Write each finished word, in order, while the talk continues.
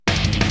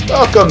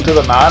Welcome to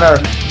the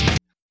manor.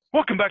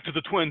 Welcome back to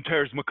the Twin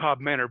Terrors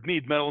Macabre Manor of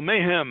Mead, Metal, and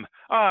Mayhem.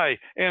 I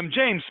am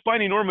James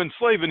Spiny Norman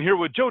Slavin here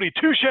with Jody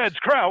Two Sheds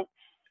Kraut.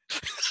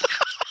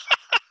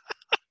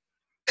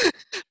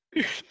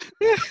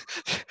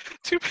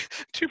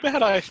 Too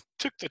bad I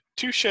took the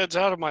Two Sheds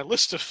out of my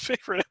list of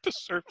favorite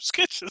episode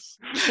sketches.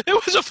 It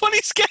was a funny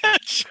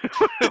sketch.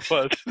 It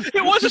was.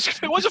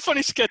 It was a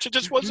funny sketch. It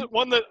just wasn't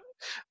one that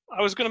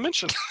I was going to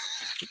mention.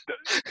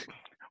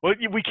 Well,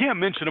 we can't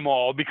mention them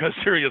all because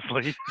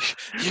seriously,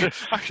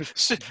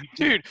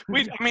 dude,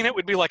 it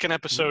would be like an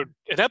episode.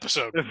 Yep.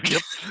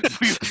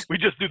 We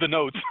just do the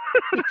notes.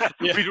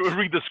 Yeah. We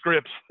read the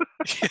scripts.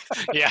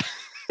 Yeah.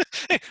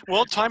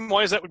 Well,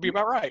 time-wise, that would be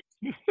about right.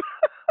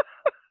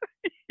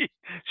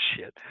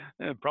 Shit,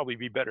 that'd probably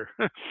be better.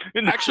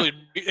 Actually,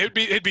 it'd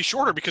be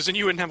shorter because then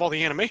you wouldn't have all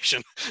the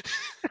animation.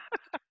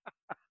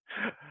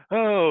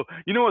 Oh,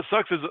 you know what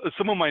sucks is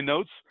some of my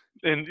notes,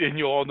 and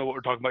you'll all know what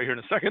we're talking about here in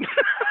a second.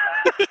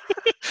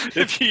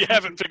 If you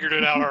haven't figured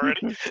it out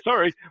already.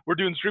 Sorry, we're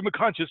doing stream of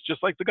conscious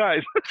just like the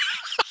guys.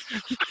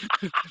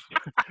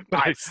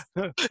 Nice.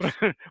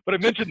 But I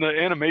mentioned the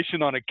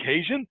animation on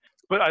occasion,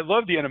 but I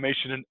love the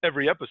animation in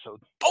every episode.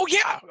 Oh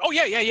yeah.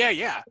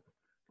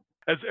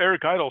 As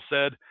Eric Idle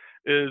said,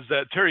 is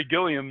that Terry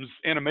Gilliam's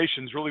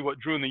animation is really what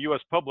drew in the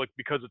U.S. public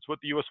because it's what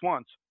the U.S.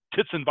 wants.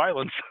 Tits and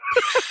violence.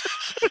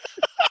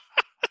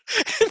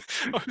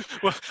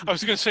 Well, I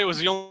was going to say it was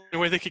the only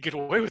way they could get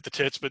away with the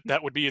tits, but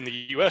that would be in the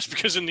U.S.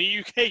 because in the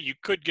U.K. you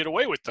could get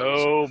away with those.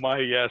 Oh my,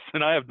 yes,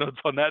 and I have notes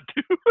on that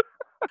too.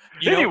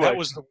 Anyway,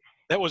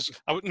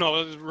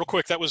 real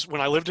quick. That was when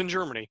I lived in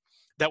Germany.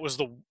 That was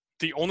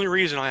the only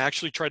reason I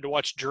actually tried to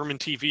watch German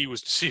TV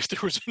was to see if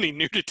there was any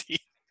nudity,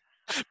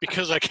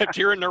 because I kept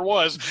hearing there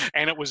was,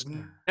 and it was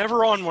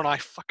never on when I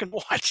fucking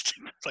watched.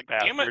 It's like,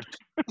 damn it.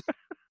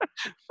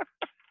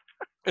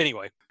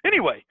 Anyway,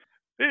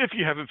 if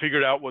you haven't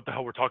figured out what the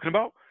hell we're talking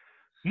about,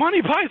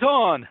 Monty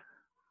Python.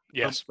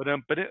 Yes.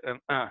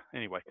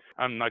 Anyway,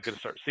 I'm not going to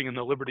start singing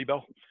the Liberty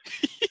Bell.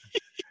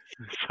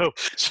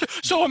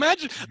 So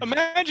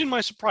imagine my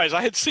surprise.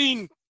 I had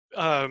seen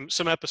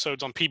some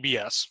episodes on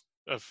PBS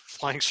of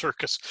Flying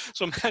Circus.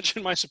 So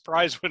imagine my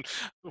surprise when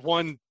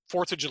one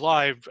 4th of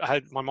July,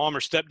 my mom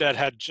or stepdad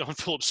had John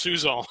Philip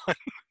Sousa on,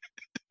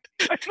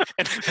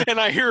 and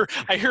I hear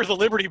the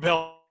Liberty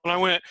Bell, and I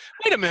went,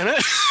 wait a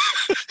minute,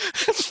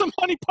 it's the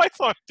Monty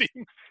Python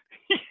theme.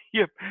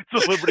 Yep,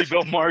 it's the Liberty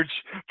Bell March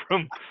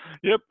from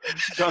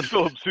John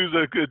Philip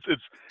Sousa.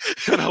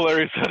 It's kind of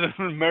hilarious that an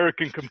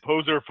American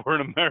composer for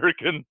an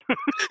American.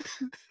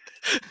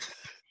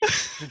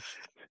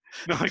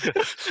 No,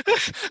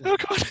 oh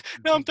God!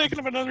 Now I'm thinking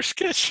of another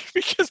sketch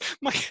because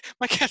my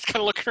cat's kind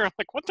of looking around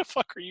like, "What the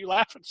fuck are you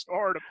laughing so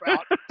hard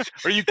about?"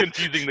 Are you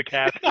confusing the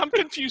cat? I'm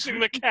confusing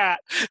the cat.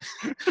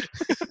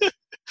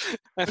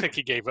 I think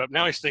he gave up.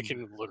 Now he's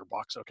thinking litter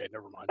box. Okay,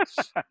 never mind.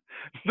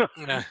 No.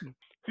 Nah.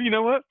 You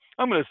know what?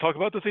 I'm going to talk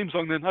about the theme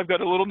song then. I've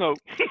got a little note.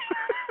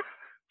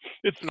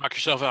 It's knock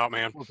yourself out,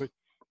 man.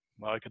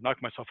 Well, I could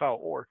knock myself out,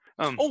 or.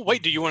 Oh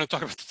wait, do you want to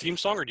talk about the theme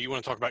song, or do you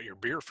want to talk about your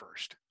beer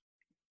first?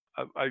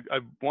 I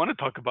want to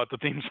talk about the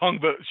theme song,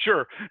 but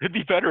sure, it'd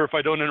be better if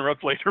I don't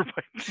interrupt later.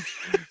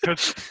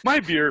 Because my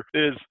beer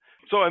is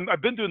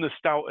I've been doing this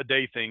stout a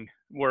day thing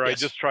where I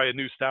just try a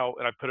new stout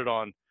and I put it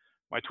on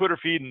my Twitter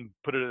feed and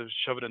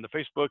shove it into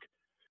Facebook.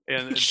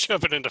 And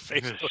shove it into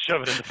Facebook.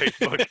 Shove it into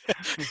Facebook.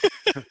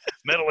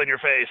 Metal in your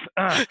face.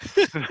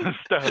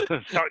 Stout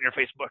in your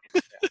Facebook.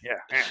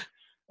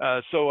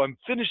 Yeah. So I'm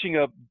finishing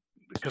up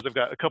because I've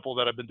got a couple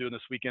that I've been doing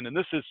this weekend, and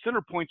this is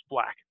Center Point's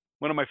Black,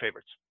 one of my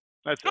favorites.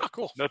 That's it.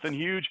 Cool. Nothing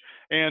huge.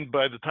 And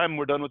by the time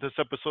we're done with this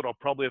episode, I'll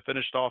probably have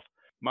finished off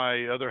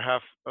my other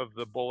half of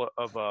the bullet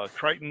of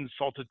Triton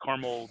Salted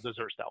Caramel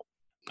Dessert Stout.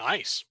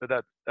 Nice. But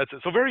that's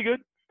it. So very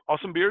good.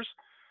 Awesome beers.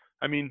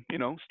 I mean,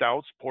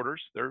 stouts,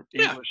 porters, they're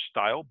English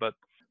style, but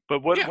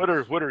what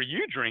are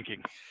you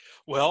drinking?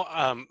 Well,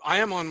 I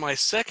am on my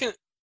second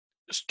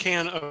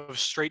can of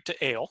straight to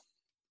ale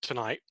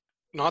tonight,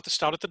 not the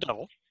Stout at the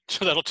Devil.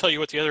 So that'll tell you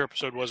what the other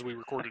episode was we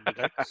recorded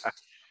today.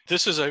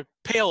 This is a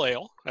pale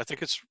ale. I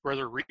think it's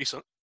rather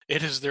recent.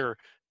 It is their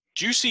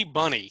Juicy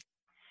Bunny.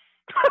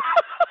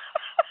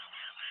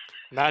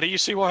 Now, do you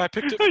see why I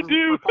picked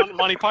it from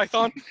Monty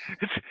Python?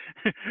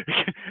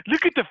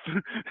 Look at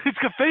it's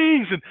got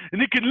fangs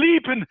and it can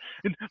leap and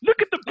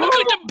look at the bones.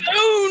 Look at the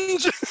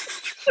bones.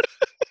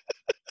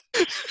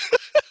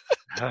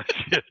 Oh,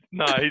 shit.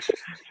 Nice.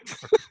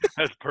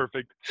 That's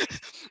perfect.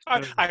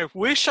 I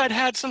wish I'd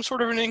had some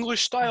sort of an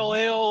English style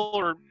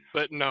ale,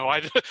 but no,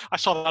 I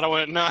saw that. I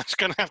went, no, it's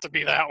going to have to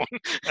be that one.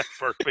 That's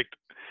perfect.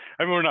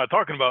 I mean, we're not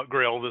talking about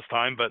Grail this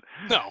time, but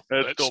no,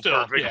 that's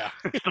still perfect. Yeah.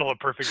 It's still a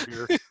perfect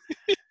beer.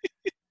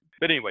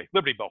 But anyway,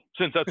 Liberty Bell,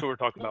 since that's what we're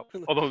talking about.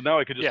 Although now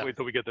I could just wait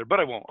till we get there,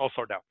 but I won't. I'll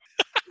start now.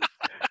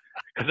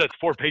 Because that's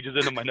 4 pages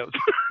into my notes.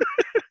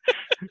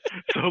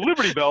 So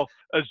Liberty Bell,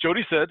 as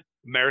Jody said,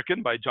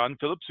 American by John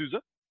Philip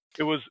Sousa.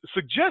 It was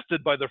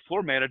suggested by their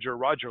floor manager,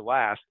 Roger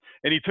Last,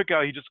 and he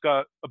just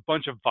got a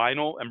bunch of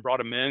vinyl and brought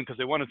them in because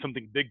they wanted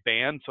something big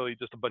band, so he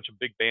just a bunch of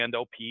big band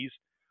LPs.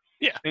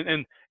 Yeah.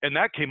 And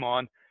that came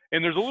on,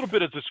 and there's a little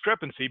bit of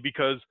discrepancy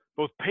because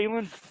both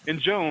Palin and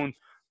Joan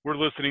were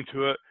listening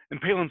to it,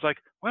 and Palin's like,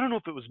 well, I don't know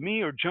if it was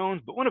me or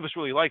Jones, but one of us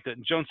really liked it.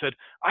 And Joan said,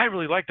 I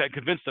really liked that, and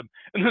convinced them.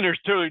 And then there's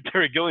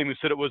Terry Gilliam who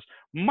said it was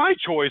my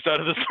choice out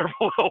of the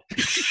several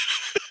LPs.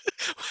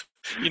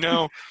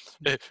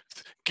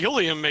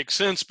 Gilliam makes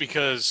sense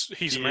because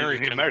he's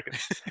American.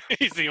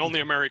 He's the only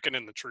American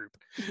in the troupe.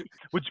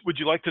 Would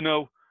you like to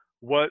know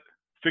what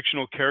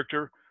fictional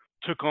character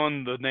took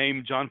on the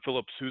name John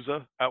Philip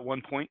Sousa at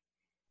one point?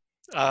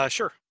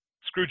 Sure.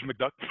 Scrooge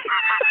McDuck.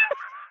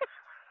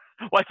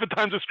 Life and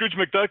Times of Scrooge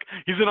McDuck.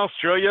 He's in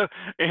Australia,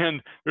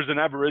 and there's an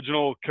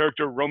Aboriginal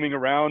character roaming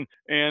around,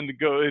 and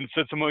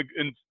said someone,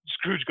 and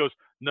Scrooge goes,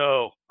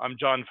 "No, I'm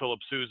John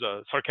Philip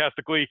Sousa,"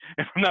 sarcastically.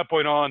 And from that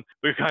point on,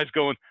 the guy's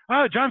going,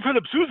 John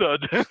Philip Sousa.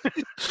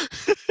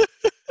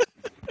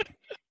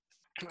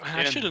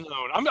 I should have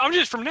known. I'm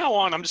just, from now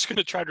on, I'm just going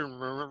to try to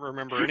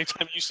remember.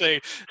 Anytime you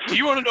say, do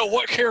you want to know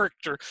what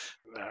character?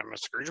 I'm a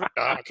Scrooge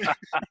McDuck.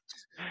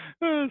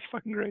 That's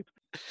fucking great.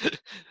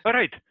 All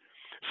right.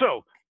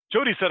 So,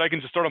 Jody said I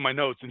can just start on my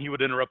notes, and he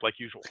would interrupt like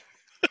usual.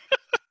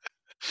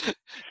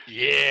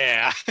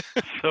 Yeah.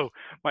 So,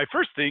 my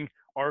first thing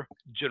are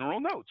general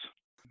notes.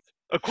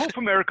 A quote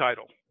from Eric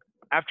Idle.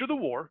 After the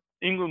war,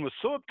 England was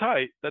so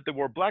uptight that they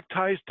wore black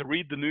ties to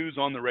read the news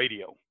on the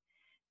radio.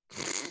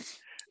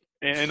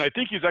 And I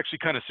think he's actually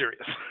kind of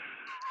serious.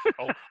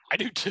 Oh, I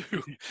do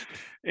too.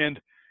 And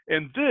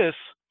this,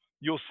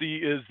 you'll see,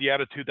 is the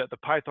attitude that the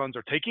Pythons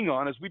are taking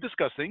on as we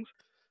discuss things.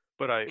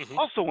 But I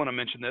also want to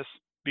mention this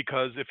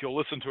because if you'll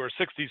listen to our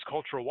 60s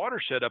Cultural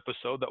Watershed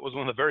episode, that was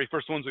one of the very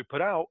first ones we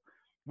put out,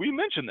 we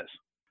mentioned this.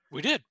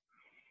 We did.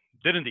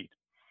 Did indeed.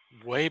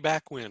 Way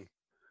back when.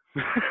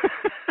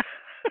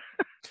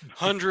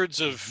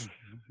 Hundreds of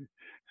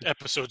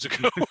episodes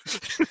ago.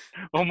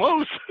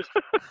 Almost.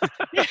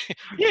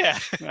 Yeah.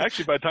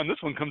 Actually, by the time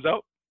this one comes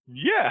out,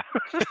 yeah.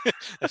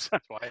 That's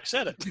why I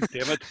said it.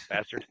 Damn it,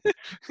 bastard.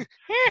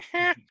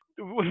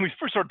 When we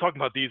first started talking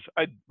about these,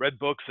 I'd read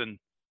books and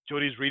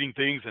Jody's reading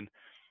things, and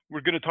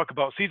we're going to talk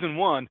about season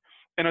 1,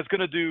 and I was going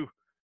to do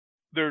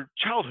their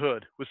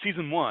childhood with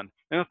season 1.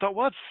 And I thought,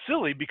 well, it's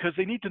silly because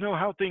they need to know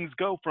how things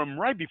go from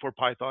right before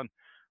Python,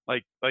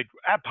 like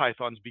at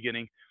Python's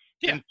beginning,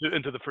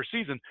 into the first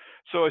season.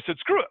 So I said,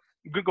 screw it.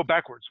 I'm going to go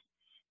backwards.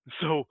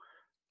 So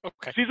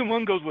season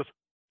 1 goes with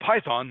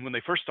Python when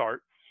they first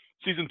start.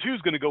 Season 2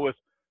 is going to go with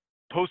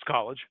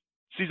post-college.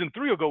 Season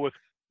 3 will go with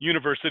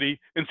university.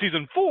 And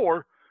season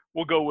 4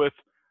 will go with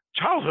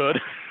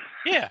childhood.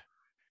 Yeah.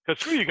 Because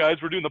screw you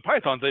guys, we're doing the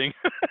Python thing.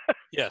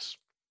 Yes.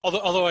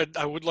 Although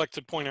I would like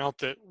to point out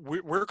that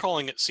we're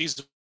calling it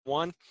season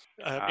 1.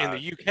 In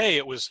the UK,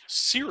 it was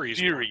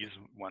series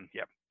 1.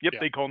 Yep,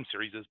 they call them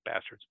series as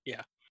bastards.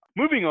 Yeah.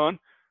 Moving on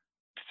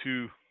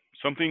to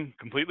something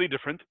completely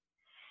different.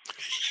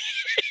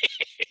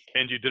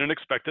 And you didn't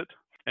expect it.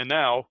 And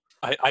now...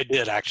 I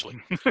did, actually.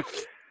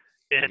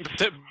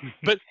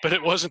 But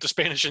it wasn't the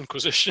Spanish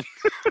Inquisition.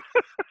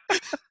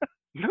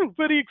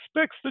 Nobody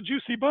expects the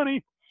juicy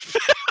bunny.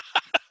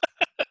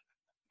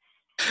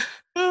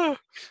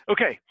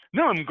 Okay,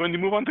 now I'm going to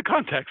move on to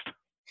context.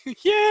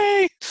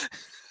 Yay!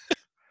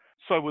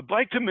 So I would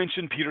like to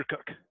mention Peter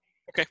Cook.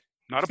 Okay.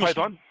 Not a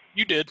Python.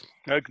 You did.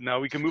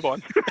 Now we can move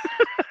on.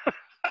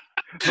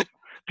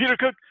 Peter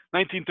Cook,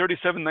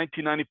 1937,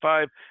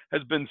 1995,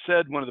 has been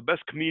said one of the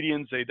best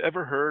comedians they'd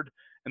ever heard,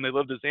 and they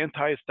loved his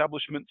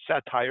anti-establishment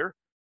satire.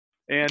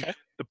 And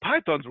the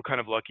Pythons were kind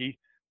of lucky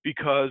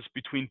because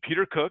between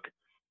Peter Cook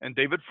and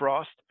David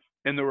Frost,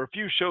 and there were a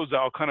few shows that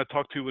I'll kind of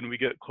talk to when we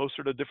get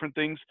closer to different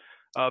things,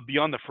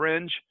 Beyond the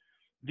Fringe,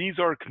 these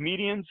are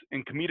comedians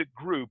and comedic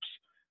groups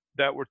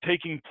that were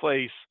taking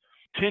place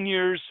 10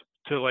 years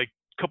to like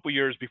a couple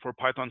years before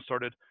Python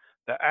started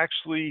that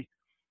actually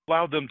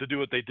allowed them to do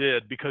what they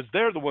did because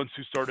they're the ones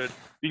who started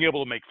being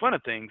able to make fun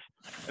of things.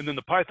 And then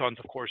the Pythons,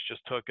 of course,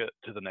 just took it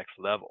to the next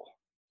level.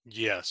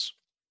 Yes.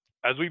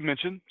 As we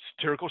mentioned,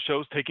 satirical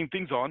shows taking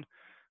things on.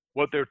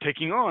 What they're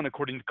taking on,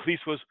 according to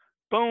Cleese, was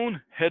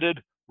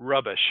bone-headed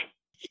rubbish.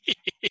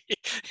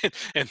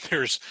 And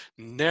there's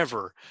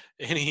never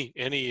any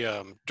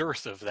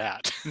dearth of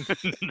that. No.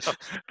 In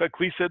fact,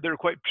 Cleese said they're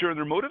quite pure in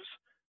their motives.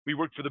 We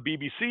worked for the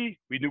BBC.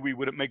 We knew we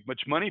wouldn't make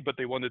much money, but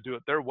they wanted to do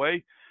it their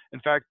way. In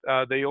fact,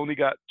 they only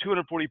got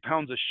 240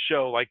 pounds a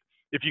show. Like,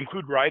 if you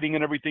include writing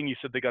and everything, he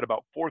said they got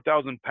about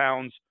 4,000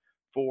 pounds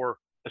for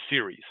a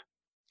series.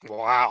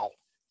 Wow.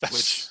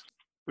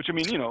 Which I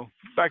mean, you know,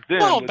 back then.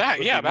 Well, back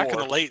in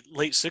the late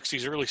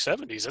 60s, early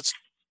 70s, that's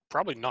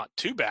probably not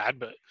too bad,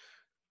 but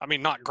I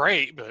mean, not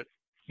great, but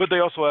they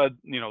also had,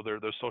 you know, their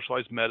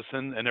socialized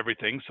medicine and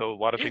everything. So a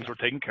lot of things were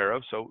taken care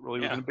of. So it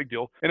really wasn't a big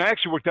deal. And I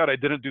actually worked out, I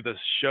didn't do the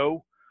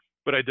show,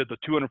 but I did the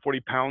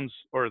 240 pounds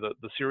or the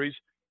series.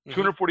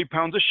 240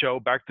 pounds a show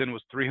back then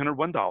was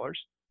 $301.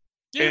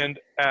 Yeah. And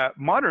at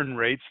modern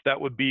rates, that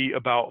would be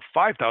about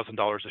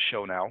 $5,000 a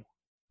show now.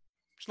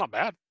 It's not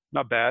bad.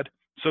 Not bad.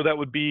 So that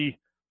would be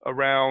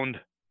around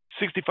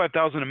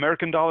 65,000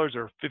 American dollars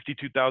or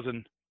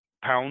 52,000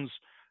 pounds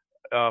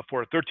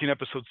for a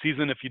 13-episode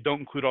season if you don't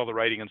include all the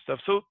writing and stuff.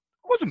 So it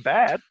wasn't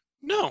bad.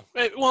 No.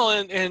 Well,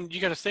 and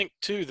you got to think,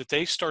 too, that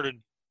they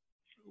started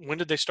 – when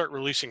did they start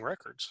releasing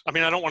records? I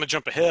mean, I don't want to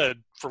jump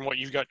ahead from what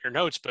you've got in your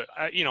notes, but,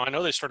 I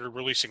know they started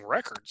releasing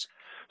records.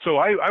 So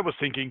I was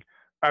thinking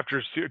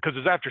after – because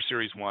it's after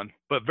Series 1,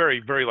 but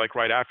very, very like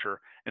right after.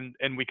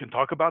 And we can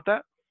talk about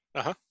that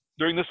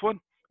during this one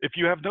if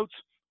you have notes,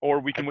 or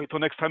we can wait till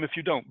next time if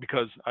you don't,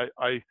 because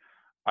I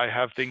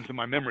have things in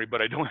my memory,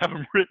 but I don't have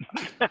them written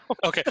down.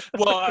 Okay.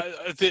 Well,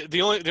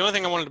 the only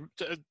thing I wanted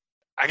to –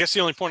 I guess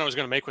the only point I was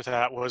going to make with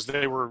that was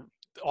they were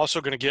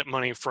also going to get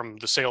money from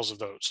the sales of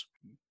those.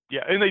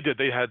 Yeah, and they did.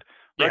 They had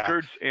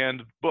records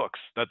and books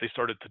that they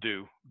started to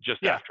do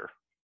just after.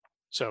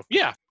 So,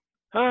 yeah.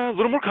 A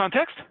little more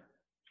context.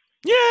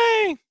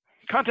 Yay!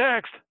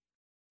 Context.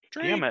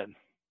 Drink. Damn it.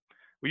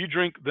 Will you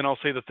drink? Then I'll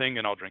say the thing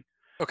and I'll drink.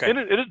 Okay. In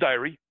his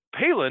diary,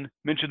 Palin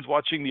mentions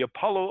watching the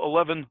Apollo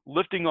 11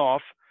 lifting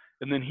off,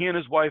 and then he and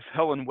his wife,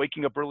 Helen,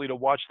 waking up early to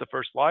watch the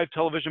first live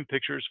television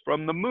pictures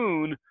from the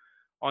moon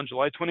on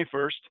July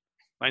 21st,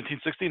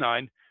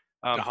 1969.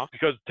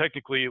 Because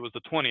technically it was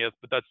the 20th,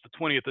 but that's the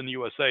 20th in the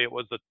USA. It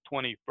was the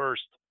 21st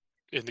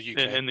in the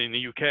UK. In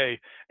the UK.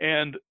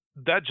 And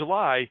that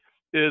July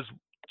is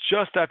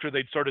just after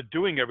they'd started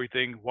doing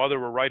everything while they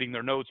were writing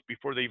their notes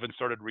before they even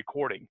started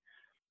recording.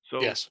 So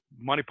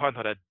Monty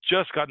Python had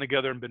just gotten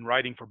together and been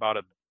writing for about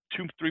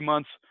 2-3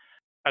 months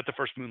at the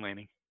first moon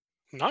landing.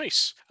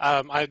 Nice.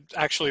 I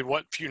actually,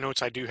 what few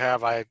notes I do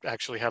have, I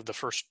actually have the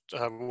first,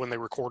 when they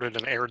recorded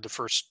and aired the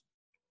first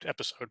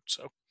episode.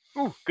 So.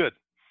 Oh, good.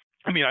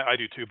 I mean, I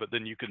do too, but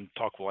then you can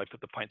talk while I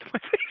put the pint in my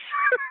face.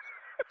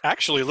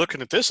 Actually,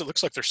 looking at this, it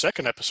looks like their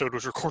second episode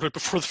was recorded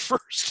before the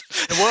first.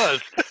 It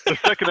was. The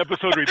second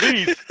episode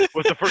released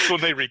was the first one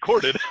they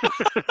recorded.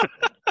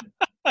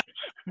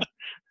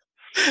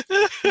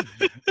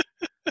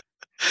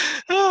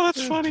 Oh,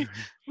 that's funny.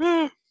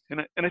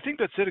 And I think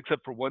that's it,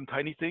 except for one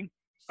tiny thing.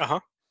 A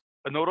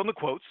note on the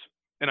quotes,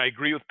 and I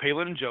agree with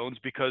Palin and Jones,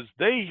 because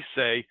they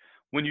say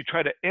when you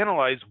try to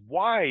analyze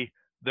why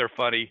they're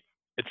funny,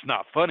 it's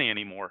not funny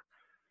anymore.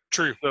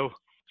 True. So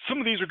some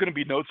of these are going to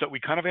be notes that we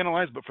kind of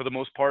analyze, but for the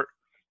most part,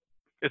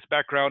 it's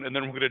background, and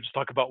then we're going to just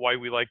talk about why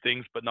we like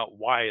things, but not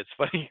why it's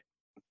funny.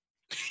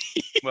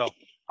 Well,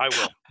 I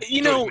will.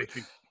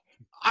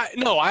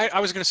 I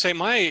was going to say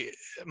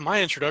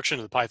my introduction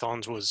to the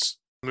Pythons was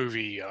the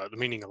movie The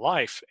Meaning of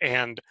Life,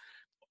 and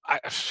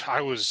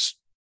I was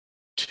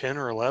 10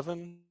 or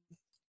 11.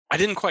 I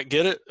didn't quite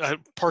get it,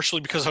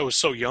 partially because I was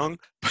so young.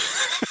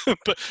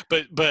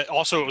 but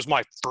also it was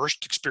my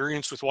first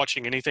experience with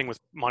watching anything with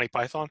Monty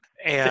Python,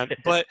 and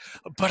but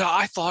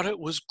I thought it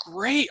was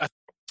great. I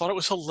thought it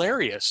was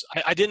hilarious.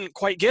 I didn't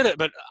quite get it,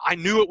 but I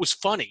knew it was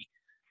funny.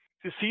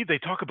 You see, they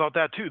talk about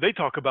that too. They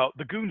talk about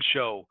the Goon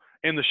Show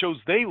and the shows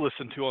they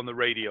listened to on the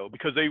radio,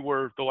 because they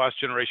were the last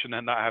generation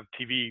that not have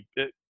TV.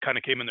 It kind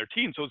of came in their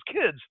teens. So as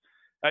kids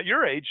at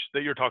your age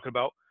that you're talking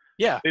about,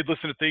 they'd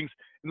listen to things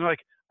and they're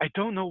like, I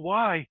don't know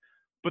why,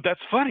 but that's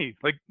funny.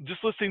 Like,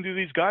 just listening to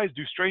these guys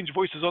do strange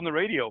voices on the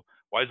radio.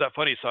 Why is that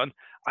funny, son?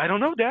 I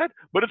don't know, Dad,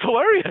 but it's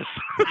hilarious.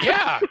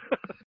 Yeah.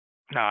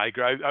 No, I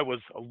agree. I was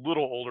a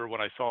little older when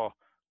I saw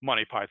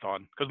Monty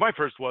Python, because my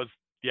first was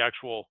the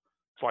actual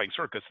Flying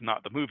Circus,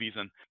 not the movies.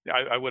 And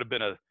I would have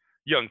been a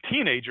young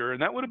teenager,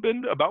 and that would have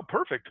been about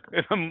perfect.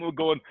 And I'm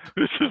going,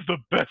 this is the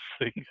best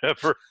thing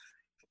ever.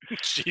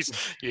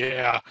 Jeez.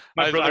 Yeah.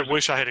 I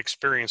wish I had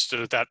experienced it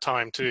at that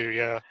time too.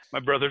 Yeah.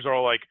 My brothers are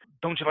all like,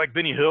 don't you like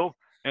Benny Hill?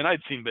 And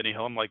I'd seen Benny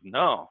Hill. I'm like,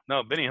 no,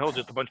 Benny Hill,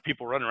 just a bunch of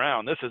people running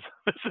around. This is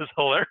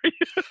hilarious.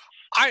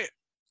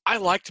 I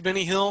liked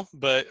Benny Hill,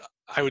 but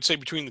I would say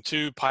between the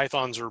two,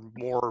 Pythons are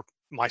more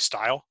my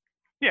style.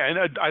 Yeah,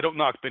 and I don't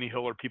knock Benny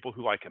Hill or people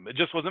who like him. It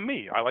just wasn't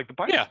me. I like the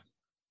Python.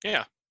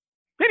 Yeah.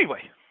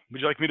 Anyway, would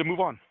you like me to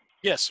move on?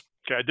 Yes.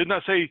 Okay, I did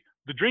not say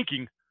the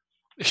drinking.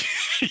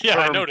 Yeah,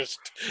 I noticed.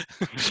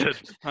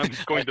 I'm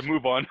going to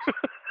move on.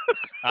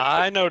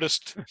 I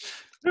noticed.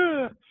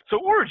 So,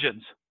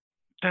 origins.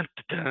 Dun,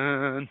 dun,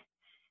 dun.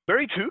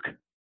 Barry Took,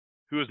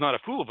 who is not a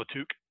fool of a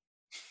Took.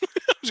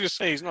 I was going to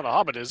say, he's not a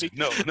hobbit, is he?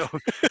 No.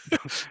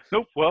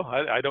 Nope. Well,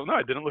 I don't know.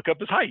 I didn't look up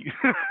his height.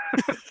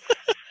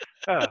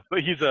 But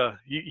he's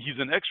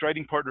an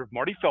ex-writing partner of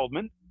Marty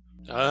Feldman.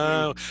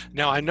 Oh,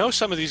 now I know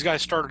some of these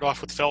guys started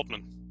off with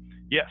Feldman.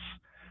 Yes.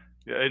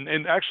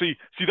 And actually,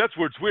 see, that's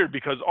where it's weird,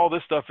 because all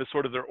this stuff is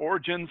sort of their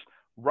origins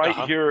right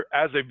here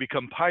as they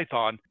become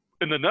Python.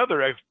 In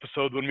another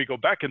episode, when we go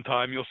back in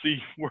time, you'll see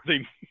where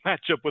they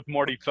match up with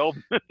Marty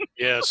Feldman.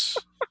 Yes.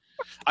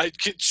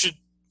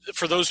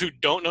 For those who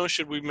don't know,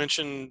 should we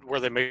mention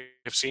where they may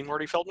have seen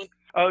Marty Feldman?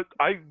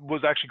 I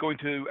was actually going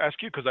to ask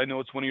you, because I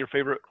know it's one of your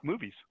favorite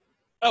movies.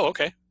 Oh,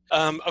 okay.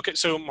 Okay,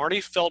 so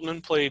Marty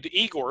Feldman played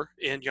Igor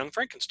in Young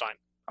Frankenstein.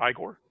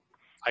 Igor.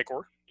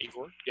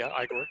 Yeah,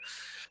 Igor.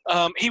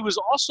 He was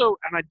also,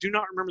 and I do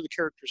not remember the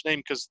character's name,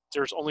 because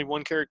there's only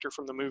one character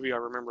from the movie I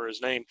remember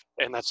his name,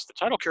 and that's the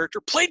title character,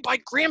 played by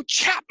Graham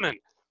Chapman.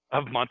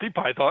 Of Monty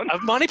Python.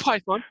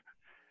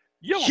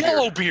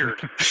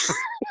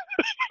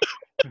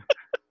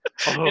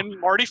 And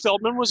Marty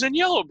Feldman was in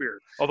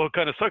Yellowbeard. Although it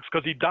kind of sucks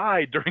because he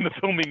died during the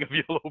filming of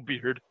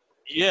Yellowbeard.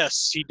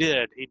 Yes, he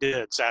did. He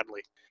did,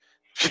 sadly.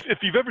 If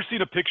you've ever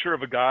seen a picture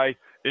of a guy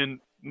in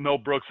Mel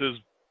Brooks's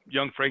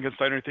Young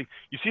Frankenstein or anything,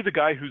 you see the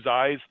guy whose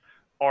eyes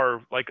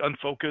are like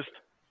unfocused.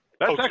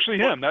 That's actually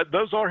him.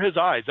 Those are his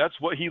eyes. That's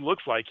what he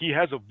looks like. He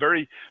has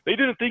they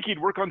didn't think he'd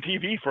work on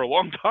TV for a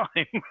long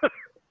time.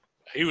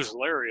 He was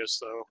hilarious,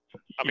 though.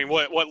 I mean,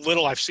 what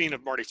little I've seen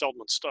of Marty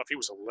Feldman's stuff, he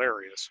was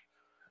hilarious.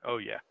 Oh,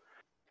 yeah.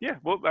 Yeah,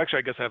 well, actually,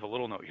 I guess I have a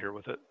little note here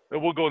with it.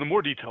 We'll go into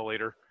more detail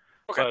later.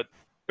 Okay. But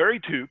Barry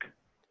Took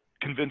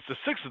convinced the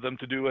 6 of them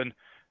to do and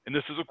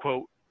this is a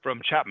quote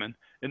from Chapman,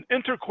 an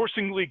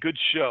intercoursingly good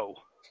show.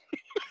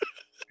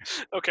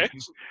 Okay.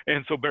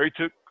 And so Barry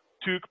Took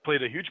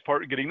played a huge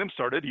part in getting them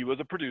started. He was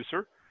a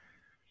producer.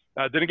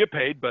 Didn't get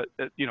paid, but,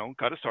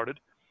 got it started.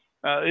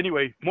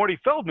 Anyway, Marty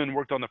Feldman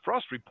worked on the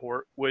Frost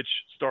Report, which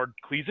starred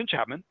Cleese and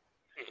Chapman.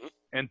 Mm-hmm.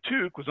 And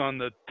Took was on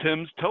the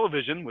Thames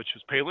Television, which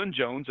was Palin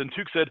Jones. And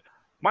Took said,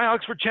 "My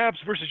Oxford chaps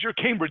versus your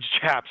Cambridge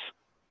chaps."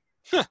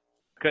 Huh.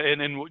 Okay,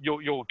 and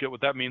you'll get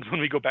what that means when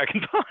we go back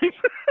in time.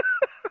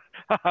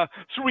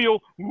 Surreal.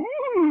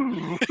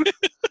 Ooh.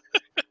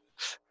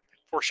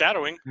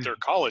 Foreshadowing, they're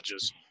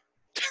colleges.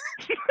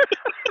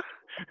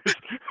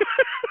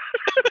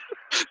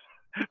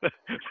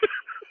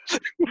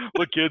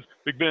 Look, kids,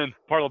 Big Ben,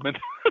 Parliament.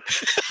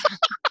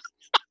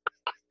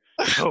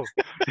 So,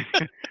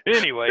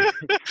 anyway,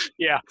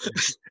 yeah.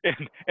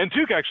 And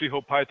Took actually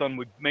hoped Python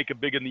would make it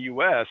big in the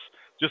U.S.,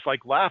 just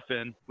like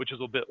Laugh-In, which is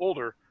a bit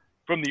older,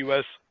 from the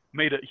U.S.,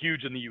 made it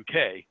huge in the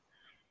U.K.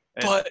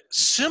 But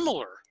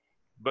similar.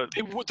 But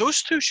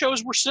those two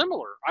shows were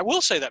similar. I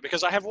will say that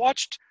because I have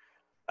watched,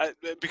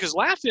 because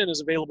Laugh-In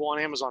is available on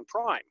Amazon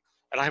Prime,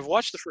 and I have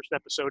watched the first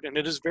episode, and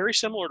it is very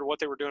similar to what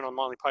they were doing on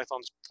Monty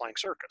Python's Flying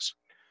Circus.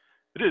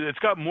 It is. It's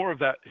got more of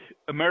that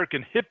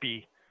American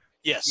hippie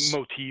yes.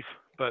 motif,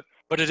 but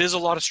it is a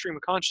lot of stream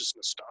of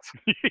consciousness stuff.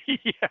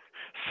 Yeah,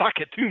 sock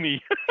it to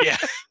me. Yeah,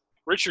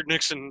 Richard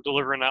Nixon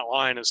delivering that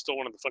line is still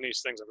one of the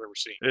funniest things I've ever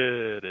seen.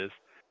 It is.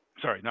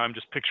 Sorry, now I'm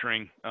just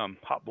picturing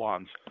Hot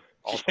Blondes.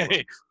 Also,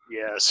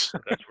 yes,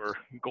 that's where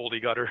Goldie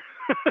got her.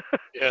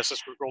 Yes,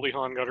 that's where Goldie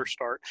Hawn got her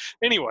start.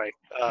 Anyway.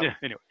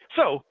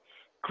 So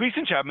Cleese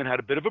and Chapman had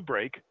a bit of a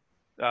break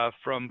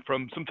from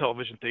some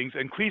television things,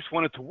 and Cleese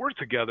wanted to work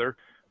together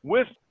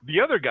with the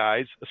other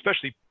guys,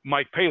 especially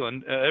Mike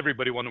Palin.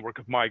 Everybody wanted to work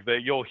with Mike.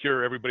 You'll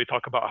hear everybody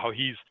talk about how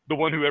he's the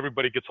one who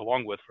everybody gets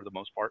along with for the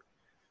most part.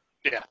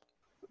 Yeah.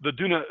 The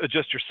Do Not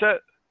Adjust Your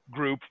Set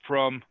group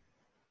from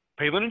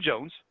Palin and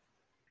Jones,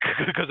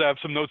 because I have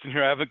some notes in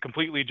here I haven't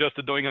completely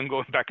adjusted, knowing I'm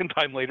going back in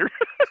time later.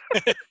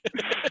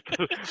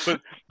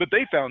 but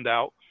they found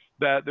out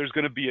that there's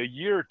going to be a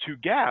year or two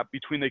gap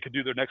between they could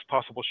do their next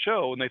possible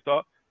show, and they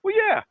thought, well,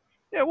 yeah,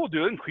 we'll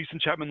do it. And Cleese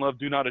and Chapman love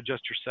Do Not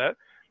Adjust Your Set.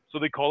 So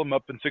they called him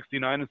up in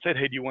 '69 and said,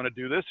 "Hey, do you want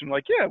to do this?" And I'm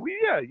like, yeah,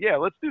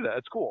 let's do that.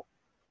 It's cool.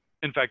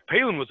 In fact,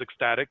 Palin was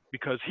ecstatic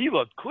because he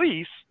loved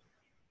Cleese,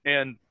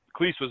 and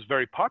Cleese was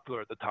very popular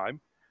at the time.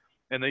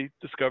 And they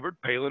discovered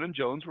Palin and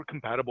Jones were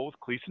compatible with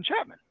Cleese and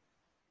Chapman.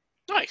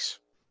 Nice.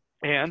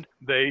 And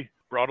they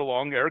brought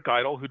along Eric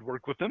Idle, who'd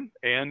worked with them,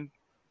 and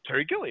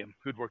Terry Gilliam,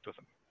 who'd worked with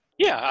him.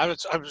 Yeah, I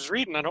was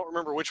reading. I don't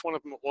remember which one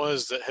of them it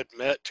was that had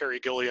met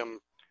Terry Gilliam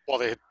while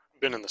they had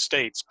been in the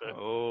States. But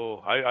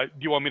do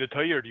you want me to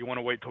tell you, or do you want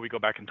to wait till we go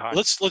back in time?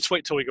 Let's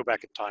wait till we go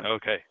back in time.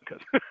 Okay.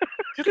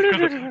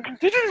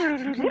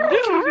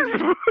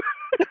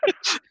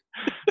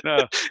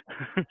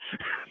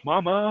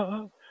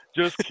 Mama,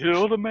 just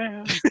kill the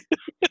man.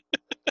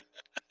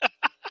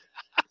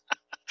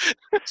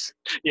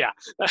 Yeah.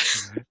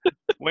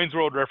 Wayne's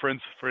World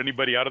reference for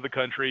anybody out of the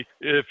country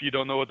if you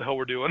don't know what the hell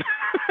we're doing.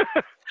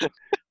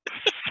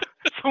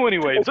 So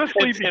anyway,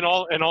 in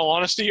all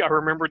honesty, I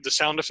remembered the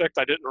sound effect.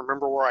 I didn't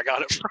remember where I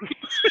got it from.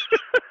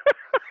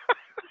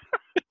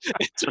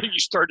 Until you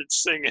started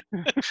singing.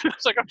 I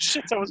was like, oh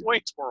shit, that was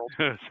Wayne's World.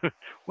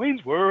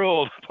 Wayne's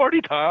World,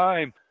 party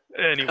time.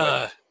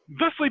 Anyway,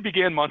 thusly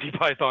began Monty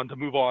Python to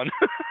move on.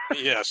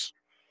 Yes.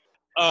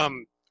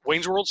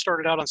 Wayne's World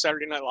started out on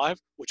Saturday Night Live,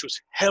 which was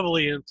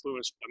heavily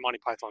influenced by Monty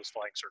Python's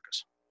Flying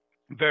Circus.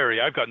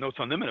 Very. I've got notes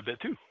on them in a bit,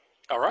 too.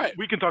 All right.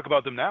 We can talk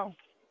about them now.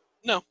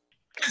 No.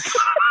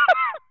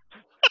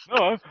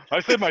 No, I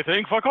said my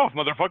thing. Fuck off,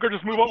 motherfucker.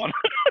 Just move on.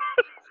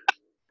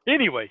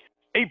 Anyway,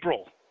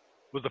 April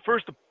was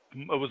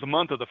the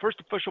month of the first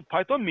official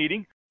Python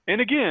meeting.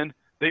 And again,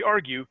 they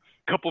argue.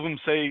 A couple of them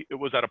say it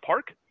was at a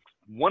park.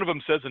 One of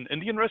them says an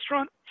Indian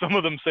restaurant. Some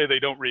of them say they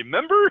don't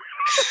remember.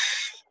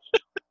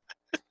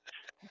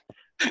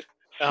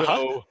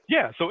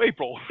 So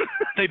April,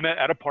 they met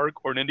at a park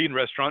or an Indian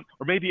restaurant,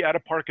 or maybe at a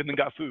park and then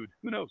got food.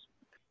 Who knows?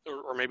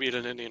 Or maybe at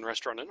an Indian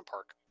restaurant in a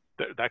park.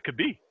 That could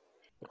be.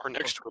 Or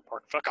next to a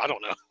park. Fuck, I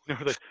don't know.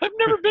 I've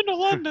never been to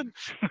London.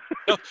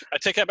 No, I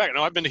take that back.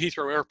 No, I've been to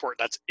Heathrow Airport.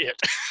 That's it.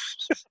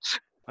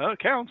 It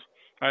counts.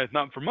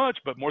 Not for much,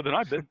 but more than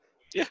I've been.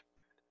 Yeah.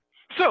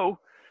 So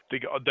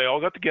they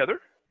all got together,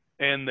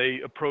 and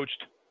they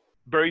approached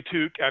Barry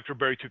Took after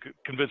Barry Took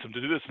convinced them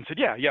to do this and said,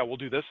 yeah, we'll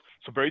do this.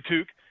 So Barry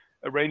Took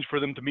arranged for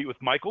them to meet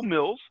with Michael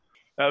Mills,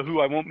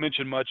 who I won't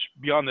mention much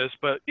beyond this,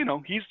 but,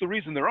 he's the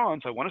reason they're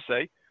on, so I want to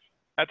say.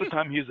 At the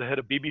time, he was the head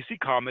of BBC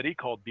Comedy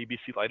called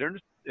BBC Light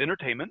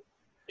Entertainment.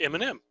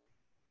 Eminem.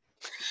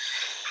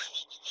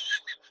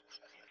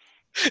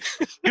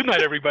 Good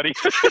night, everybody.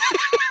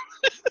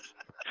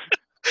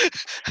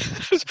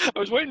 I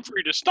was waiting for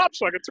you to stop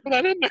so I could throw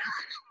that in there.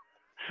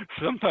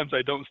 Sometimes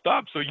I don't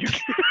stop, so you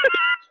can.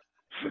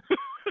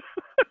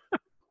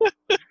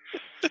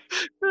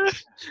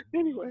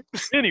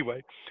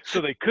 Anyway,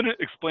 so they couldn't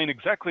explain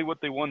exactly what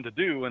they wanted to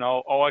do, and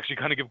I'll actually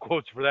kind of give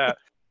quotes for that.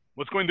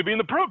 What's going to be in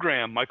the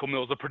program? Michael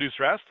Mills, the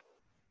producer, asked.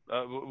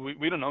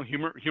 We don't know,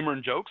 humor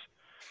and jokes.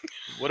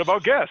 What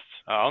about guests?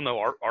 I don't know.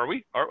 Are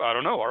we? I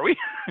don't know. Are we?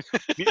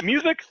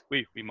 Music?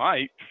 We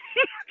might.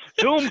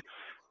 Film?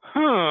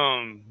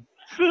 Film.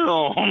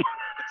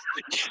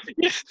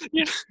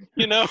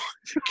 Given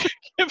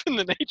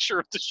the nature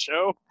of the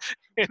show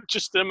and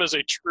just them as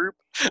a troupe,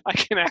 I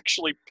can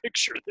actually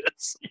picture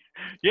this.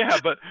 Yeah,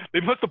 but they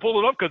must have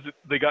pulled it up because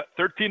they got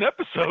 13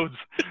 episodes.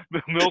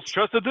 Mills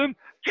trusted them,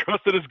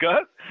 trusted his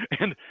gut,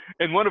 and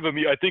one of them,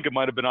 I think it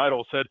might have been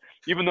Idol, said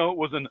even though it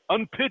was an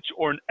unpitch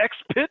or an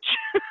X-pitch,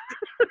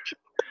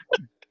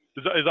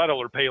 is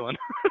Idol or Palin?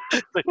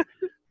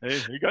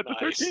 Hey, you got the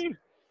 13.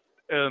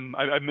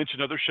 I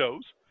mentioned other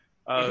shows.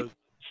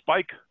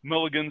 Spike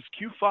Milligan's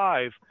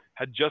Q5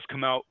 had just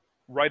come out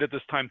right at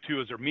this time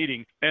too as their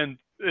meeting, and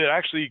it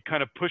actually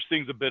kind of pushed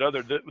things a bit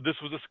other. This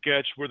was a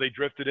sketch where they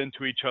drifted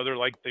into each other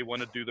like they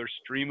want to do their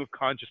stream of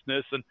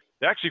consciousness, and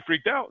they actually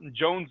freaked out, and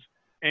Jones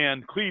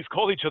and Cleese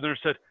called each other and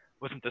said,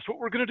 wasn't this what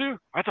we're going to do?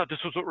 I thought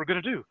this was what we're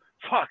going to do.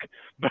 Fuck.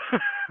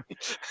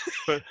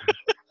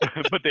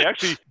 But they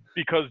actually,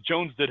 because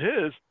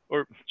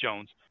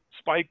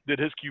Spike did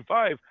his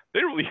Q5,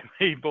 they were really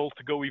able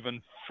to go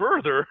even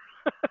further.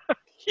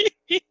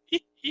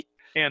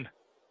 And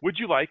would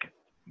you like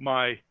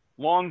my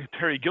long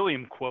Terry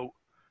Gilliam quote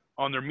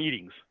on their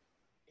meetings?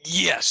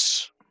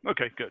 Yes.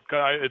 Okay, good.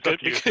 It's up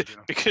to you.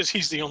 Because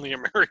he's the only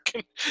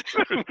American.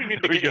 We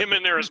need to get him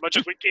in there as much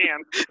as we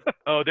can.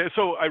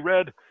 So I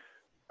read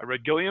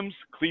Gilliam's,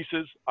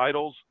 Cleese's,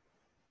 Idol's,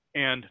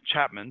 and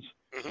Chapman's.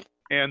 Mm-hmm.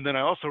 And then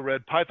I also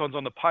read Pythons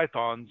on the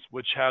Pythons,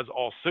 which has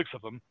all 6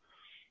 of them.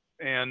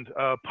 And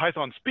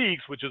Python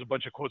Speaks, which is a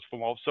bunch of quotes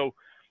from all. So,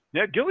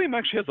 yeah, Gilliam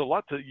actually has a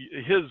lot to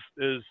his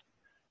is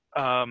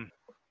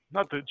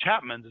not the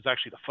Chapman's is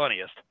actually the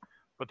funniest,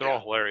 but they're all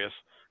hilarious.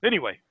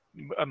 Anyway,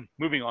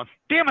 moving on.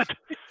 Damn it!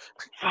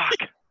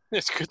 Fuck.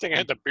 It's a good thing I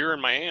had the beer in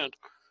my hand.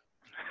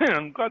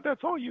 I'm glad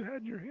that's all you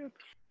had in your hand.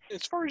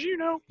 As far as you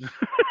know.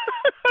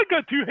 I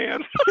got 2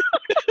 hands.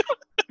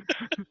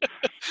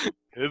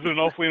 Isn't it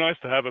awfully nice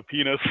to have a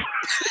penis?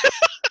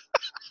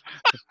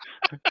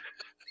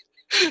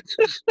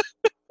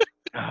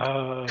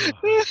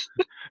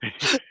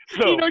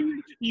 So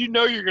you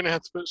know you're gonna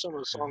have to put some of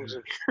the songs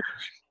in here.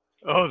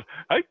 Oh,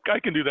 I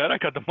can do that. I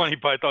got the Monty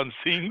Python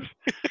sings.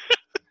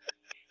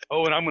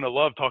 Oh, and I'm gonna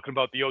love talking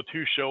about the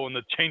O2 show and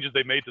the changes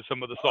they made to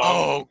some of the songs.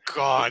 Oh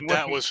God,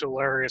 that was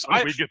hilarious.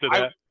 We get to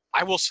that.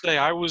 I will say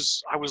I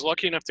was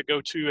lucky enough to go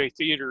to a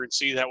theater and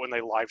see that when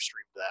they live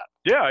streamed that.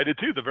 Yeah, I did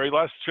too. The very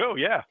last show.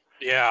 Yeah.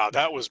 Yeah,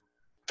 that was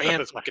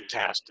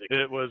fantastic.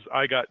 It was.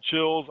 I got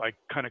chills. I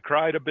kind of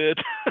cried a bit.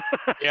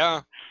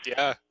 Yeah.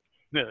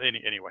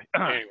 Anyway.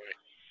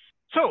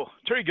 So,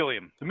 Terry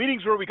Gilliam, the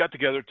meetings where we got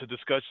together to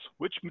discuss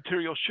which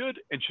material should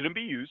and shouldn't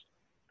be used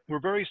were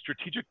very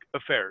strategic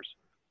affairs.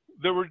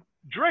 There were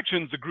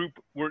directions the group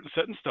weren't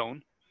set in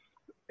stone,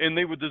 and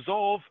they would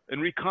dissolve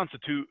and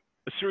reconstitute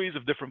a series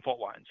of different fault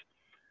lines.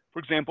 For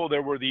example,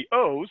 there were the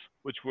O's,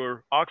 which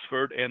were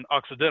Oxford and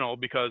Occidental,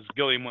 because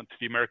Gilliam went to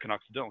the American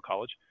Occidental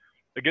College,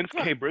 against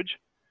Cambridge,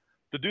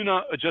 the do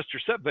not adjust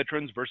your set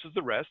veterans versus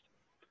the rest,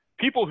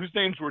 people whose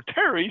names were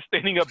Terry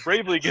standing up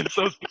bravely against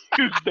those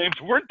whose names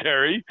weren't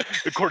Terry,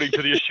 according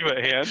to the issue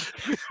at hand.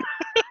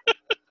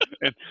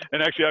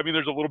 and actually, I mean,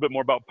 there's a little bit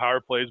more about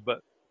power plays,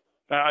 but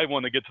I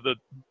want to get to the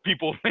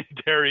people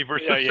named Terry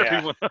versus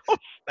everyone else.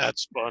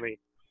 That's funny.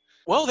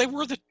 Well, they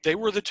were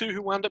the 2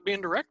 who wound up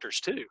being directors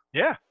too.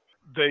 Yeah,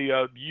 they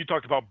you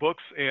talked about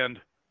books and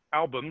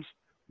albums.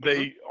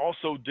 They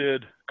also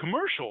did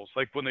commercials.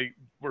 Like when they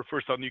were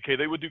first out in the UK,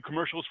 they would do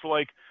commercials for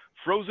like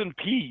frozen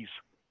peas.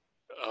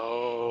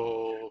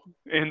 Oh.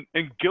 And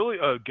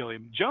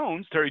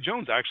Terry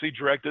Jones actually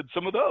directed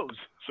some of those.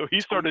 So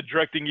he started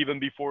directing even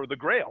before The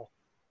Grail.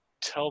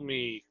 Tell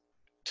me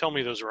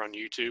those are on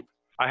YouTube.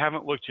 I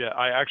haven't looked yet.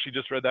 I actually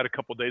just read that a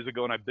couple of days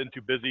ago, and I've been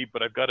too busy,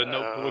 but I've got a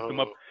note to look them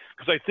up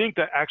because I think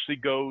that actually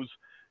goes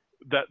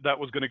that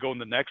was going to go in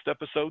the next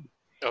episode.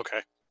 Okay.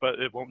 But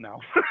it won't now.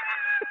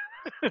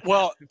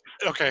 Well,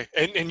 okay.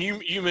 And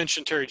you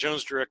mentioned Terry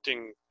Jones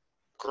directing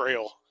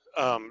Grail.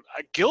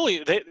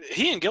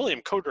 He and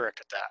Gilliam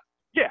co-directed that.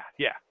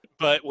 Yeah.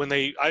 But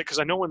because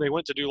I know when they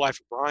went to do Life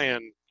of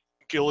Brian,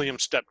 Gilliam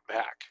stepped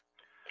back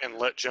and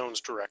let Jones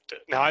direct it.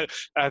 Now,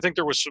 I think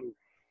there was some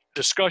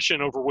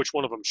discussion over which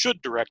one of them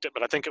should direct it,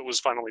 but I think it was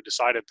finally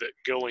decided that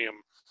Gilliam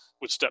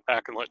would step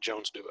back and let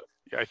Jones do it.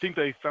 Yeah, I think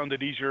they found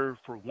it easier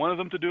for one of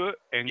them to do it,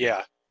 and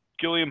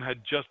Gilliam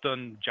had just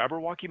done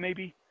Jabberwocky,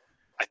 maybe.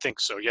 I think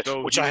so. Yeah,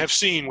 so which I have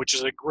seen, which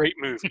is a great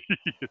movie.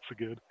 It's a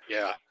good.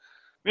 Yeah.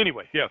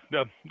 Anyway, yeah,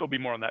 there'll be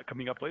more on that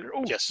coming up later.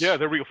 Oh, yes. Yeah,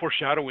 there we go.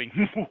 Foreshadowing.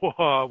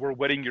 We're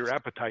whetting your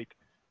appetite.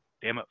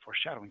 Damn it,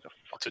 foreshadowing's a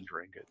fucking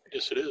drink.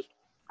 Yes, it is.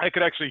 I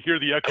could actually hear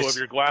the echo of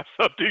your glass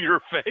up to your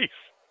face.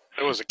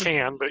 It was a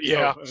can, but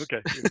yeah. Oh,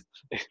 okay.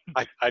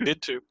 I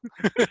did too.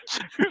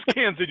 Whose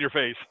can's in your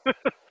face?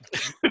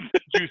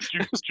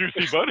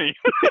 Juicy Bunny.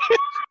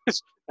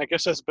 I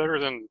guess that's better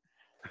than.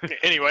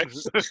 Anyway.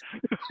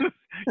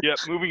 Yeah,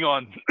 moving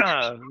on.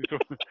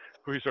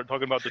 We start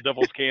talking about the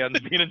devil's can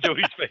being in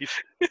Jody's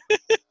face.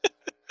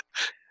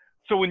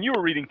 So when you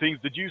were reading things,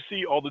 did you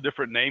see all the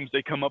different names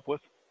they come up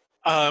with?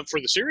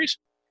 For the series,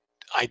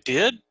 I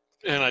did,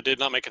 and I did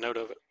not make a note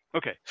of it.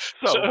 Okay.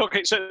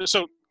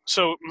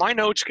 So my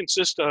notes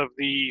consist of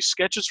the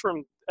sketches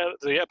from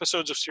the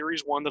episodes of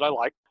Series 1 that I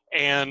like,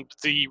 and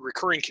the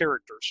recurring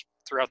characters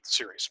throughout the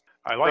series.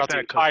 I like that the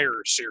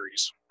entire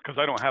series. Because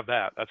I don't have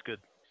that. That's good.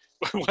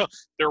 Well,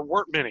 there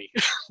weren't many.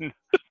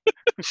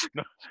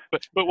 No.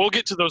 But we'll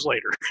get to those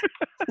later.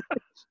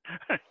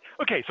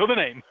 Okay, so the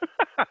name.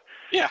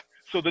 Yeah.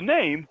 So the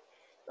name,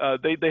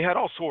 they had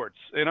all sorts,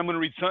 and I'm going to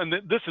read some.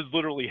 This is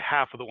literally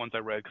half of the ones I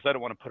read because I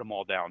don't want to put them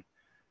all down.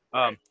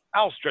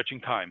 Owl Stretching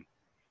Time.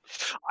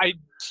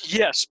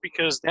 Yes,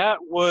 because that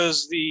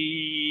was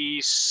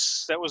the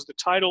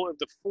title of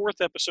the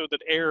 4th episode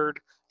that aired,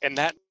 and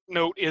that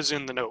note is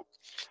in the note.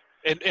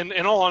 And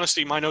in all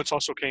honesty, my notes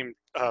also came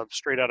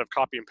straight out of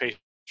copy and paste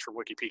from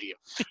Wikipedia.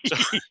 So.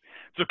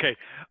 It's okay.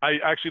 I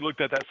actually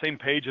looked at that same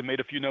page and made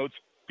a few notes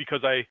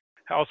because I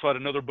also had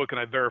another book and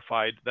I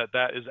verified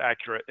that is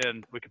accurate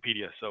in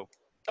Wikipedia. So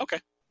okay.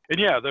 And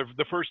yeah,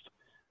 the first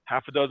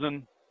half a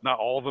dozen, not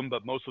all of them,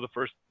 but most of the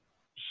first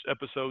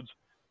episodes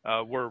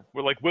were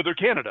like Wither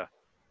Canada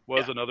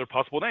was another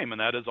possible name, and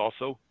that is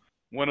also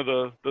one of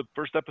the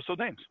first episode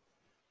names.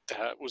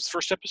 That was the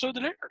first episode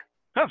that aired.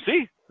 Oh,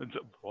 see?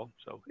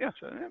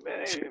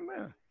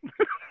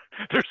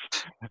 There's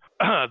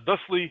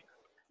thusly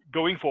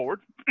going forward.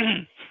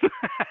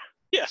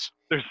 Yes.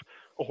 There's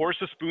a horse,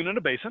 a spoon, and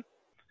a basin.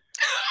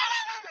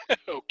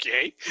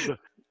 Okay.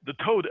 The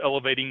toad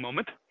elevating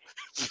moment.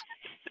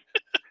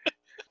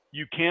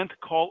 You can't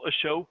call a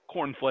show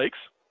cornflakes.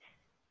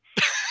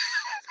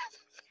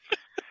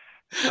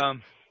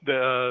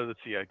 Let's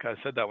see, I kind of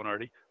said that one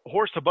already. A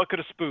horse, a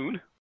bucket, a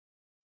spoon.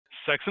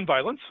 Sex and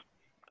violence.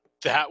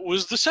 That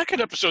was the second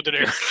episode that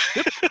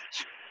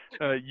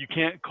aired. You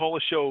can't call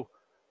a show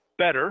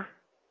better.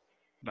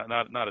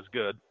 Not as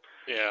good.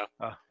 Yeah.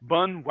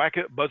 Bun,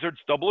 Whack-It, Buzzard,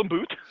 Stubble, and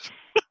Boot.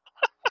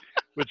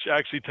 Which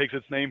actually takes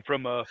its name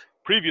from a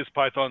previous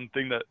Python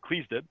thing that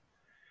Cleese did.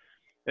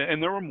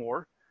 And there were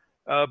more.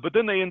 But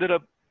then they ended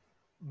up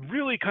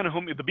really kind of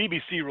the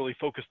BBC really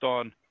focused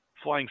on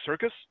Flying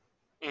Circus.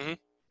 Mm-hmm.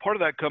 Part of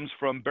that comes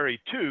from Barry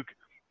Took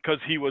because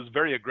he was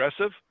very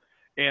aggressive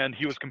and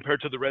he was compared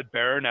to the Red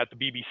Baron at the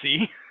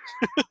BBC.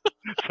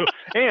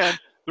 And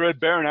the Red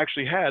Baron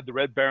actually had the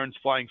Red Baron's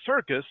Flying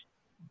Circus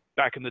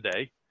back in the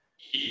day.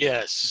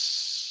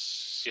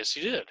 Yes. Yes,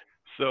 he did.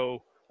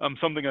 So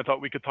something I thought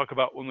we could talk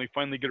about when we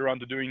finally get around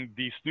to doing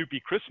the Snoopy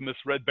Christmas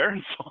Red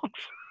Baron songs.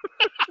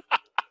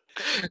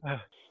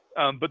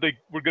 But they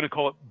were going to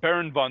call it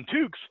Baron Von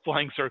Took's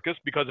Flying Circus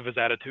because of his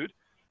attitude.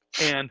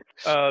 And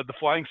the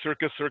Flying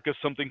Circus,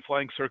 something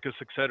Flying Circus,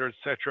 et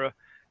cetera,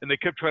 and they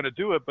kept trying to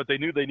do it, but they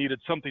knew they needed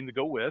something to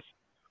go with.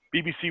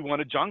 BBC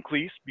wanted John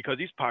Cleese because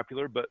he's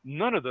popular, but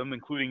none of them,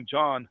 including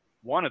John,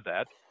 wanted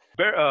that.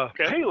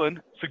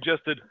 Palin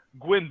suggested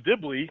Gwen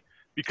Dibley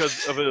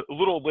because of a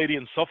little old lady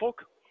in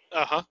Suffolk.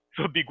 Uh-huh.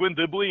 So it'd be Gwen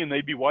Dibley, and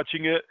they'd be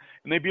watching it,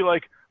 and they'd be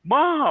like,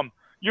 "Mom,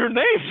 your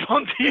name's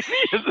on TV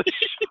as a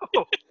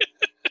show."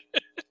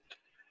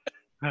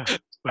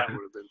 That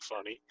would have been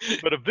funny.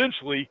 But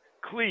eventually,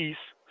 Cleese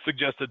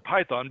suggested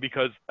Python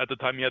because at the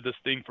time he had this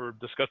thing for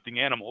disgusting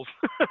animals,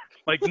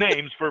 like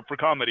names for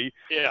comedy.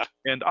 Yeah.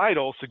 And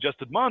Idol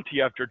suggested Monty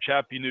after a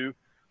chap he knew,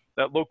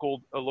 that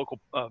local.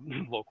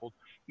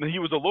 He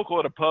was a local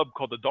at a pub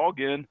called the Dog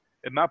Inn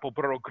in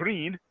Mapleborough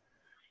Green,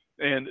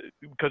 and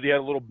because he had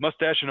a little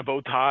mustache and a bow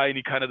tie, and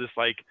he kind of this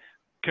like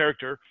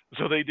character,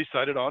 so they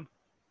decided on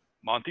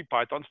Monty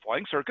Python's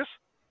Flying Circus,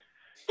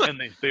 and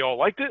they all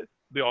liked it.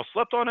 They all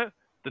slept on it.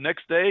 The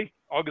next day,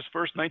 August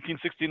 1st,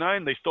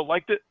 1969, they still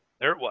liked it.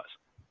 There it was.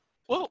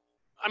 Well,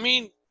 I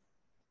mean,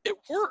 it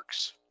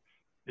works.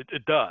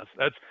 It does.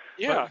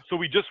 Yeah. So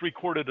we just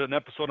recorded an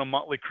episode on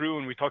Motley Crue,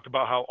 and we talked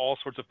about how all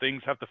sorts of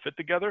things have to fit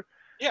together.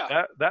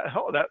 Yeah.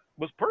 That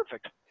was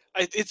perfect.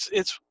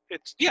 It's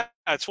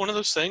one of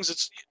those things.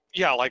 It's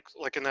like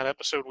in that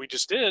episode we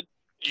just did.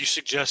 You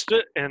suggest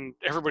it, and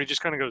everybody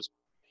just kind of goes,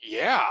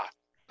 "Yeah."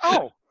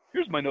 Oh,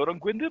 here's my note on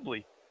Gwen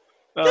Dibley.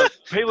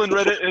 Palin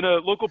read it in a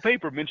local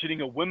paper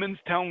mentioning a women's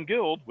town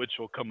guild, which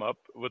will come up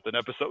with an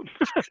episode,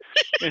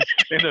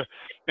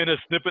 in a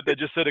snippet that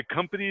just said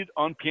accompanied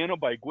on piano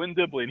by Gwen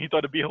Dibley, and he thought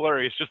it'd be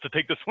hilarious just to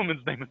take this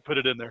woman's name and put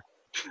it in there.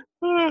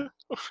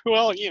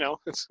 Well,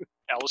 it's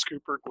Alice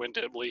Cooper, Gwen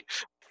Dibley.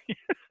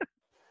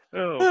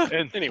 Oh,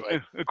 and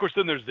anyway, and of course,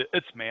 then there's the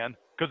It's Man,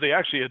 because they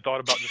actually had thought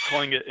about just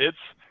calling it It's.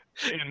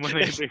 And when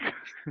they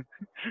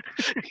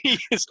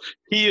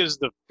he is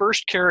the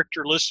first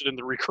character listed in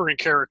the recurring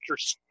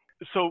characters.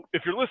 So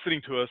if you're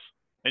listening to us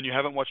and you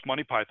haven't watched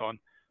Monty Python,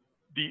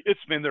 the It's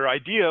Man, their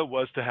idea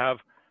was to have,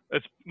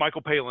 it's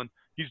Michael Palin.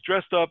 He's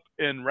dressed up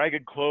in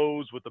ragged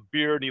clothes with a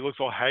beard, and he looks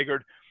all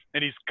haggard,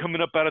 and he's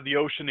coming up out of the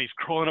ocean. He's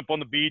crawling up on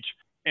the beach,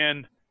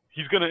 and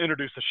he's going to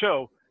introduce the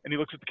show. And he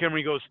looks at the camera and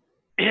he goes,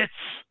 "It's,"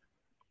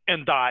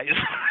 and dies.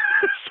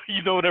 So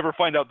you don't ever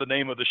find out the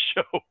name of the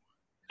show.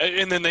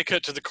 And then they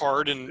cut to the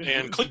card, and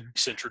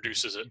Cleese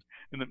introduces it.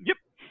 And then, yep.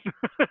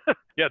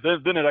 Yeah,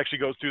 then it actually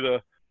goes to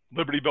the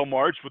Liberty Bell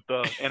March with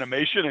the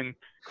animation, and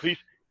Cleese,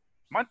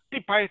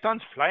 Monty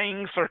Python's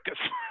Flying Circus.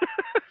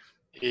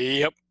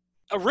 Yep.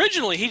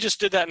 Originally, he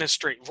just did that in his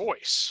straight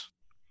voice.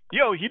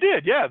 Yo, he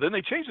did, yeah. Then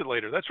they changed it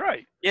later. That's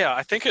right. Yeah,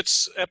 I think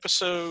it's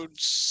episode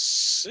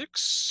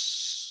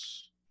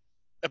 6?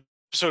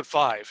 Episode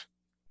 5.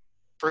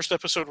 First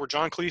episode where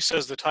John Cleese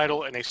says the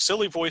title in a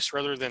silly voice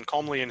rather than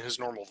calmly in his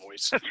normal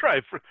voice. That's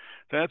right.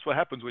 That's what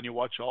happens when you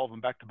watch all of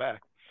them back to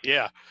back.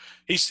 Yeah.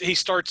 He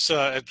starts,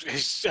 I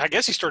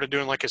guess he started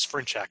doing like his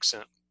French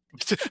accent.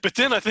 But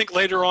then I think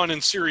later on in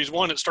series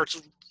 1, it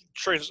starts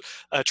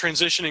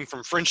transitioning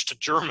from French to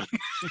German.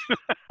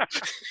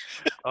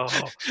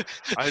 Oh,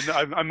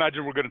 I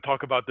imagine we're going to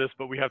talk about this,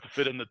 but we have to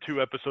fit in the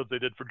 2 episodes they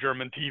did for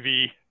German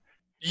TV.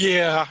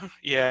 Yeah.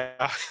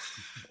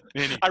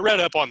 I read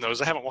up on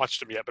those. I haven't watched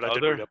them yet, but I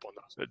did read up on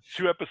those.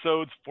 2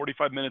 episodes,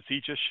 45 minutes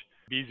each-ish.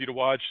 Be easy to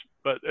watch,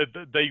 but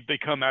they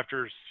come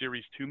after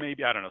series 2,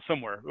 maybe. I don't know,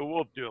 somewhere.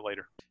 We'll do it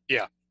later.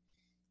 Yeah.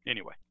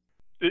 Anyway,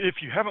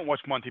 if you haven't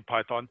watched Monty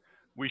Python,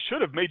 we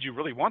should have made you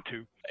really want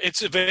to.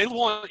 It's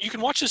available. You can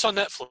watch this on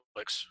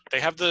Netflix. They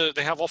have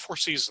all 4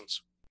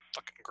 seasons.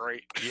 Fucking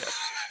great. Yes.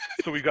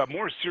 So we've got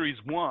more series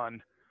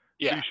 1.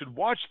 Yeah. So you should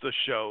watch the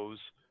shows,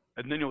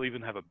 and then you'll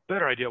even have a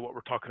better idea what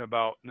we're talking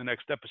about in the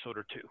next episode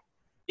or 2.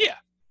 Yeah.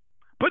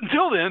 But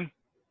until then,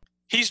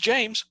 he's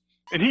James.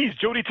 And he's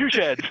Jody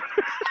Touchhead.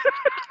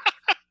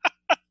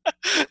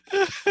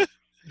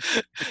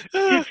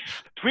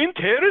 Twin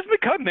Terrors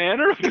become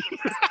manner of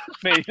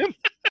mayhem.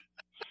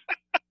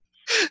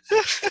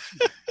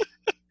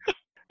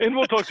 And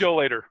we'll talk to y'all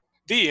later.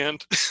 The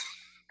end.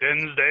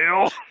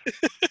 Dinsdale.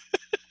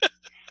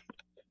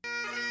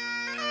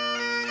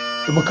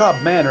 The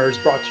Macabre Manor is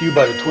brought to you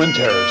by the Twin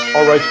Terrors.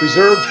 All rights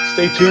reserved.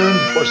 Stay tuned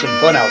for some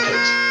fun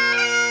outtakes.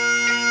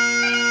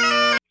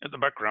 In the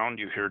background,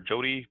 you hear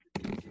Jody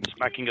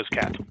smacking his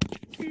cat.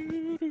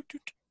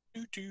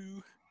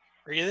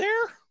 Are you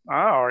there?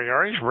 Oh,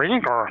 you're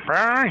Winkle.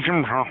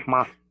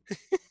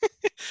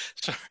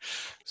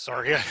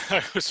 Sorry, I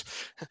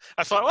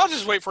thought, well, I'll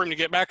just wait for him to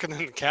get back, and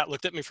then the cat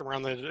looked at me from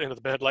around the end of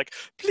the bed like,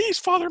 "Please,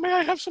 Father, may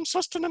I have some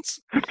sustenance?"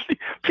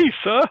 Please,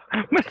 sir,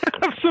 may I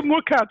have some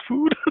more cat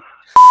food?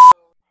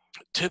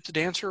 Tip the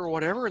dancer or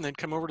whatever, and they'd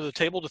come over to the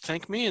table to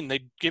thank me, and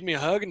they'd give me a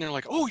hug, and they're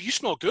like, "Oh, you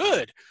smell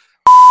good."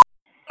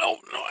 Oh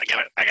no,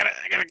 I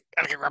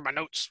gotta grab my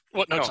notes.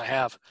 What notes I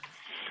have?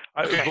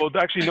 Okay. Well,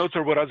 actually, notes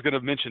are what I was going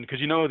to mention, because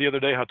you know the other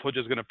day how I told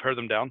you I was going to pare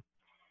them down?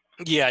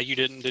 Yeah, you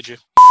didn't, did you?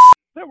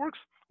 That works.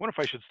 I wonder if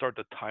I should start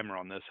the timer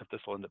on this, if this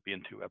will end up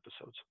being 2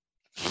 episodes.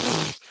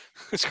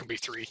 It's going to be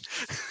 3.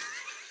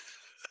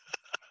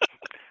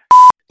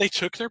 They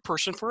took their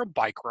person for a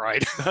bike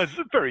ride. That's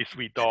a very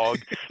sweet dog.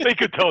 They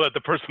could tell that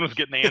the person was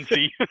getting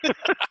antsy.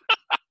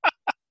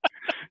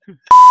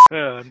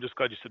 I'm just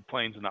glad you said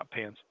planes and not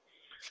pants.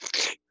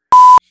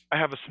 I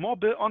have a small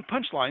bit on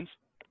punchlines,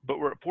 but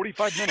we're at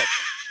 45 minutes.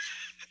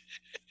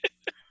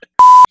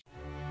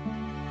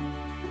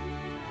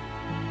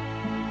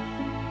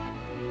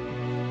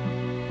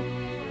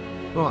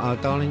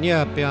 Right, darling,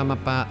 you'll be home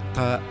about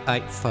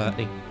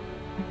 8:30.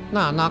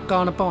 No, not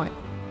going to bite.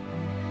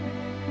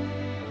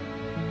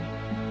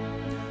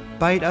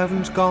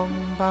 Beethoven's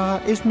gone, but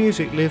his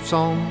music lives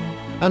on,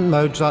 and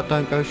Mozart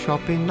don't go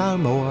shopping no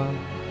more.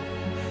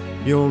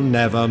 You'll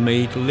never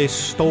meet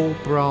Liszt or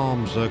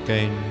Brahms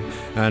again,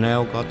 and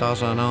Elgar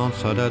doesn't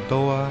answer the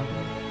door.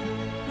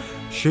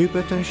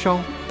 Schubert and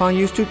Chopin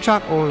used to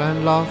chuckle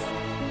and laugh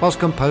whilst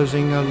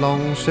composing a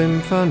long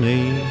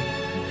symphony.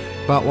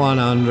 But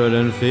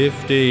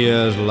 150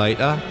 years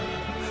later,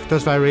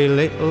 there's very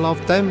little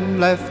of them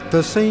left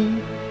to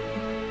see.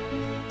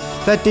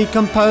 They're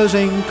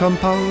decomposing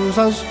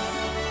composers,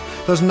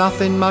 there's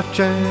nothing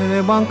much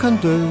anyone can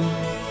do.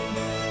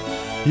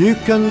 You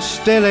can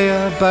still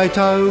hear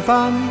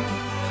Beethoven,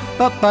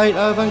 but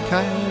Beethoven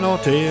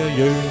cannot hear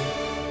you.